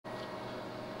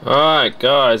Alright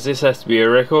guys, this has to be a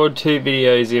record, 2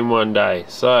 videos in one day.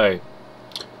 So,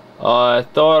 I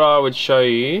thought I would show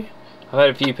you. I've had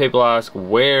a few people ask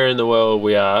where in the world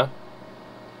we are.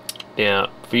 Now,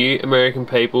 for you American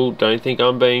people, don't think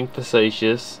I'm being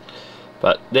facetious,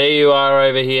 but there you are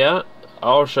over here.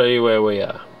 I'll show you where we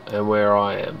are and where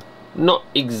I am. Not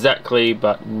exactly,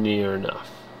 but near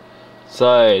enough.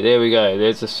 So, there we go,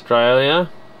 there's Australia.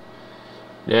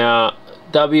 Now,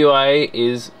 WA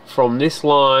is from this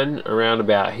line around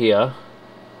about here.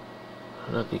 I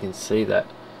don't know if you can see that.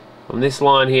 From this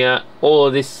line here, all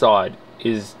of this side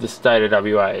is the state of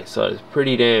WA, so it's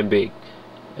pretty damn big.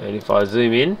 And if I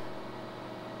zoom in,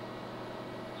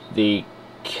 the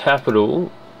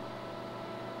capital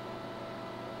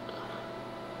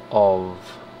of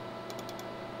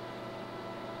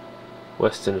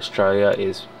Western Australia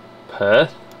is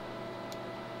Perth,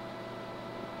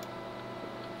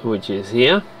 which is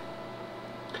here.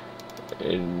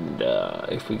 And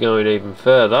if we go in even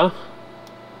further,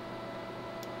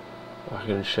 I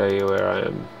can show you where I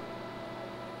am,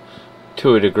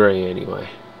 to a degree anyway.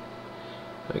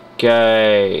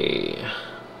 Okay,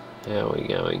 how are we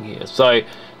going here? So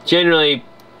generally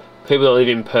people that live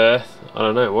in Perth, I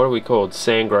don't know, what are we called?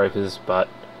 Sandgropers, but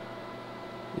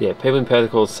yeah, people in Perth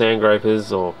are called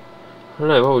sandgropers, or I don't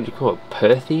know, what would you call it?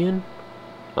 Perthian?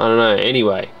 I don't know.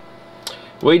 Anyway,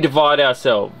 we divide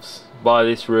ourselves by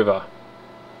this river.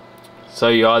 So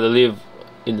you either live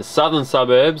in the southern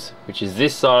suburbs, which is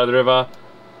this side of the river,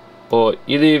 or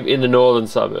you live in the northern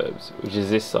suburbs, which is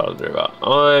this side of the river.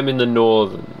 I'm in the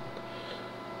northern.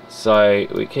 So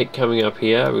we keep coming up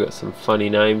here. We've got some funny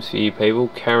names for you people.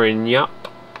 Karinyup,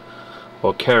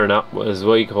 or Karinup as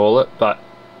we call it, but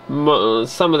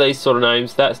some of these sort of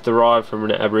names, that's derived from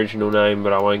an Aboriginal name,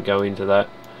 but I won't go into that.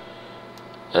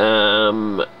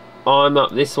 I'm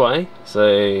up this way,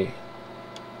 so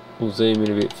we'll zoom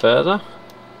in a bit further.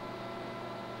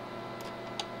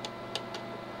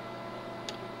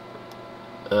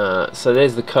 So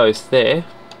there's the coast there.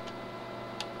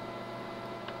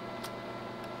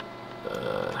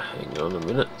 Hang on a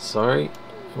minute, sorry.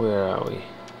 Where are we?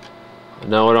 I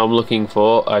know what I'm looking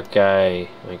for. Okay,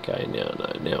 now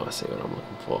I see what I'm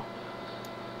looking for.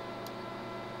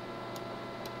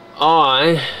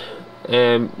 I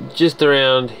am just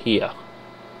around here.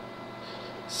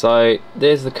 So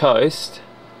there's the coast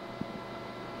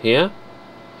here,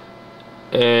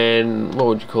 and what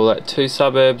would you call that? 2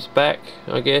 suburbs back,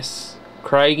 I guess.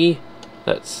 Craigie,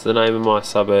 that's the name of my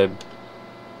suburb,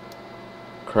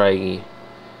 Craigie.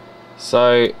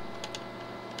 So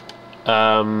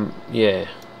yeah,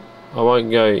 I won't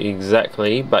go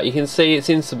exactly, but you can see it's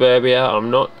in suburbia.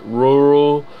 I'm not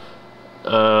rural,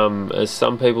 as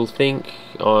some people think.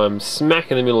 I'm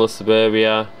smack in the middle of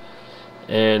suburbia,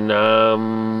 and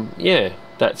yeah,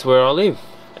 that's where I live.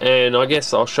 And I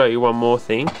guess I'll show you one more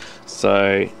thing.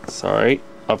 So, sorry,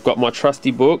 I've got my trusty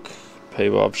book.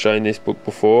 People, I've shown this book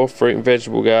before, Fruit and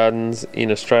Vegetable Gardens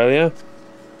in Australia.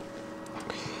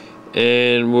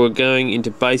 And we're going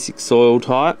into basic soil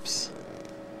types.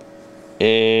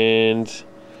 And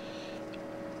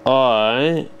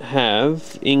I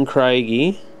have, in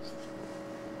Craigie,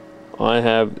 I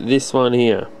have this one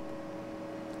here,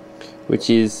 which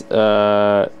is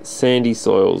sandy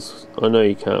soils. I know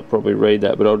you can't probably read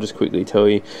that, but I'll just quickly tell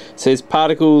you. It says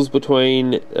particles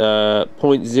between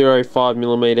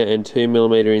 0.05mm and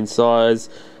 2mm in size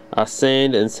are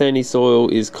sand, and sandy soil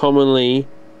is commonly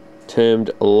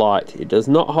termed light. It does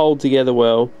not hold together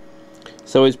well,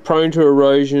 so is prone to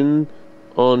erosion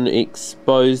on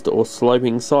exposed or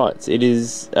sloping sites. It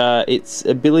is its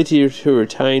ability to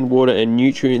retain water and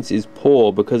nutrients is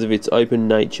poor because of its open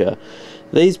nature.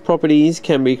 These properties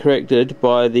can be corrected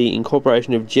by the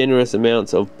incorporation of generous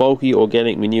amounts of bulky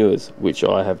organic manures, which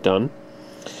I have done.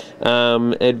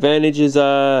 Advantages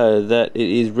are that it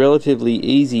is relatively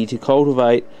easy to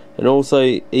cultivate, and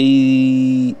also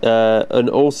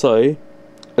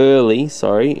early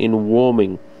in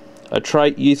warming. A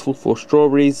trait useful for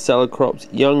strawberries, salad crops,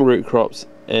 young root crops,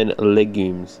 and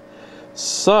legumes.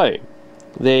 So,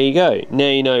 there you go. Now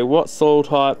you know what soil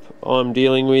type I'm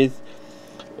dealing with,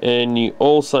 and you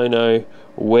also know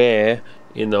where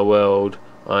in the world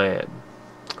I am.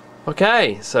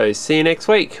 Okay, so see you next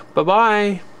week. Bye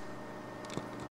bye.